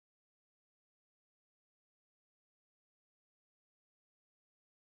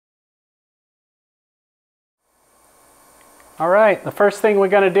All right, the first thing we're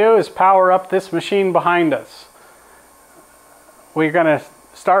going to do is power up this machine behind us. We're going to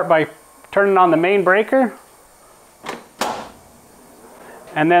start by turning on the main breaker.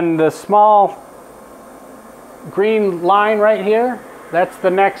 And then the small green line right here, that's the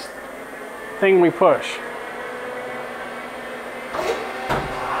next thing we push.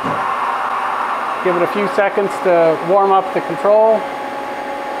 Give it a few seconds to warm up the control.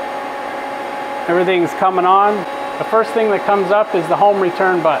 Everything's coming on. The first thing that comes up is the home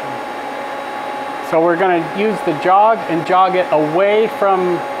return button. So we're going to use the jog and jog it away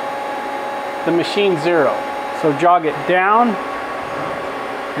from the machine zero. So jog it down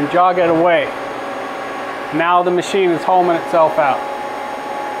and jog it away. Now the machine is homing itself out.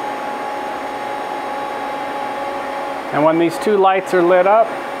 And when these two lights are lit up,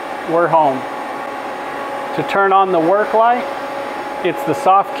 we're home. To turn on the work light, it's the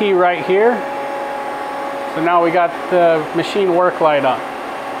soft key right here. So now we got the machine work light on.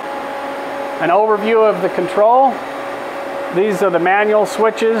 An overview of the control. These are the manual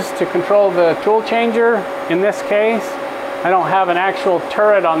switches to control the tool changer. In this case, I don't have an actual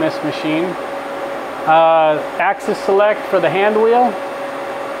turret on this machine. Axis select for the hand wheel.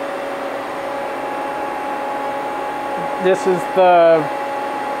 This is the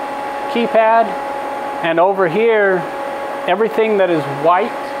keypad. And over here, everything that is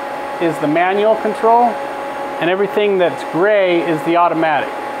white is the manual control, and everything that's gray is the automatic.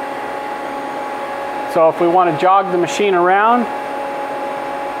 So if we want to jog the machine around,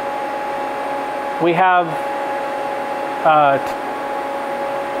 we have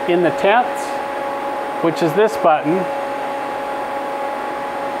in the tenths, which is this button.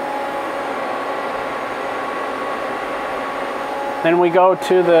 Then we go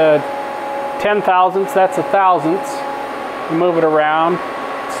to the 10 thousandths, that's a thousandths. We move it around.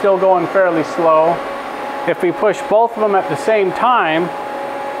 It's still going fairly slow. If we push both of them at the same time,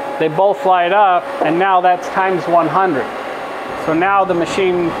 they both light up, and now that's times 100. So now the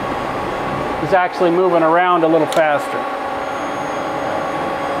machine is actually moving around a little faster.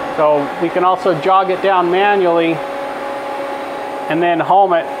 So we can also jog it down manually and then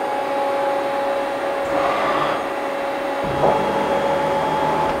home it.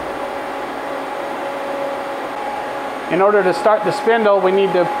 In order to start the spindle, we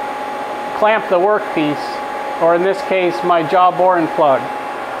need to clamp the workpiece, or in this case, my jaw boring plug.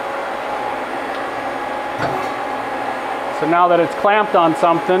 So now that it's clamped on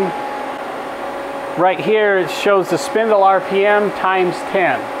something, right here it shows the spindle RPM times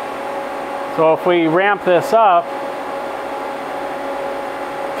 10. So if we ramp this up,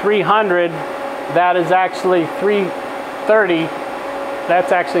 300, that is actually 330,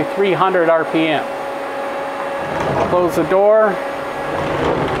 that's actually 300 RPM. Close the door,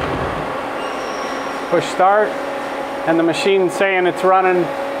 push start, and the machine's saying it's running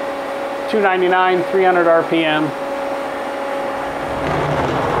 299, 300 RPM.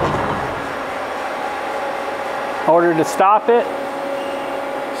 In order to stop it,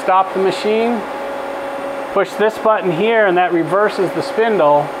 stop the machine, push this button here, and that reverses the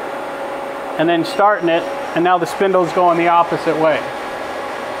spindle, and then starting it, and now the spindle's going the opposite way.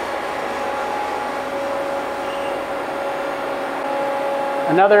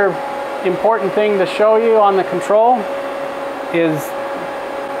 Another important thing to show you on the control is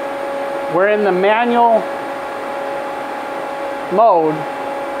we're in the manual mode.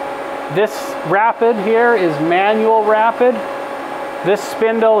 This rapid here is manual rapid. This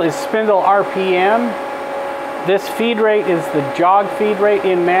spindle is spindle RPM. This feed rate is the jog feed rate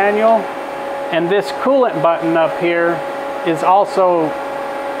in manual. And this coolant button up here is also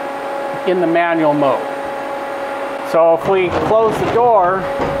in the manual mode. So if we close the door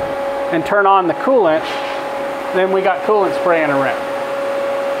and turn on the coolant, then we got coolant spraying around.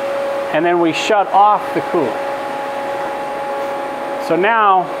 And then we shut off the coolant. So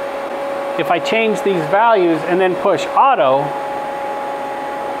now, if I change these values and then push auto,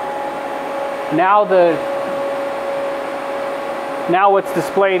 now what's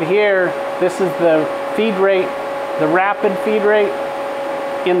displayed here, this is the feed rate, the rapid feed rate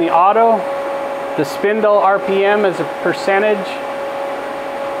in the auto. The spindle RPM is a percentage.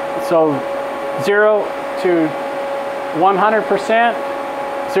 So 0 to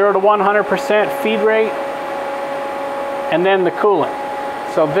 100%, 0 to 100% feed rate, and then the coolant.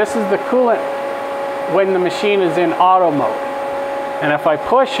 So this is the coolant when the machine is in auto mode. And if I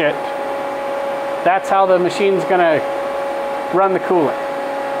push it, that's how the machine's gonna run the coolant.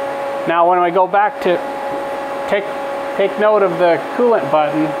 Now when I go back to take note of the coolant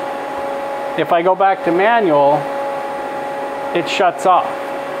button, if I go back to manual, it shuts off.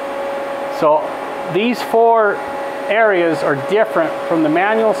 So these four areas are different from the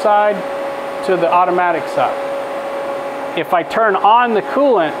manual side to the automatic side. If I turn on the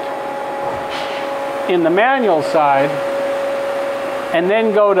coolant in the manual side and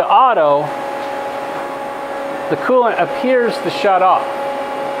then go to auto, the coolant appears to shut off.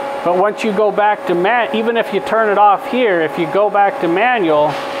 But once you go back to even if you turn it off here, if you go back to manual,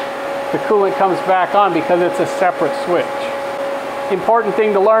 the coolant comes back on because it's a separate switch. Important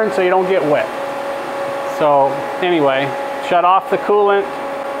thing to learn so you don't get wet. So anyway, shut off the coolant.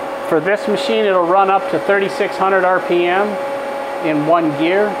 For this machine, it'll run up to 3,600 RPM in one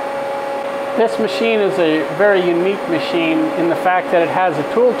gear. This machine is a very unique machine in the fact that it has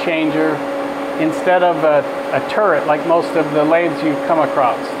a tool changer instead of a turret like most of the lathes you've come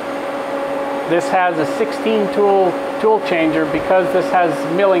across. This has a 16 tool changer because this has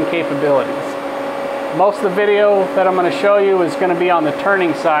milling capabilities. Most of the video that I'm going to show you is going to be on the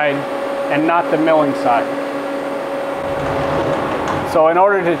turning side and not the milling side. So in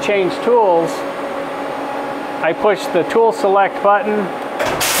order to change tools, I push the tool select button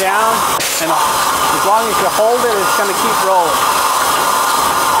down, and as long as you hold it, it's going to keep rolling.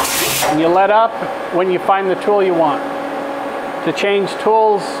 And you let up when you find the tool you want. To change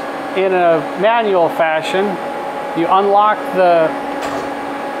tools in a manual fashion, you unlock the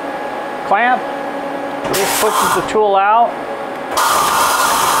clamp. This pushes the tool out.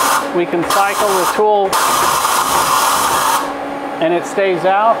 We can cycle the tool and it stays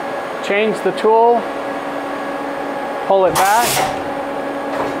out. Change the tool, pull it back,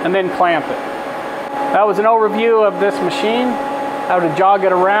 and then clamp it. That was an overview of this machine, how to jog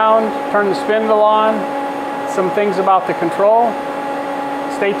it around, turn the spindle on, some things about the control.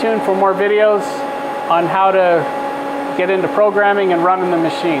 Stay tuned for more videos on how to get into programming and running the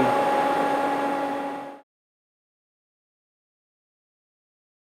machine.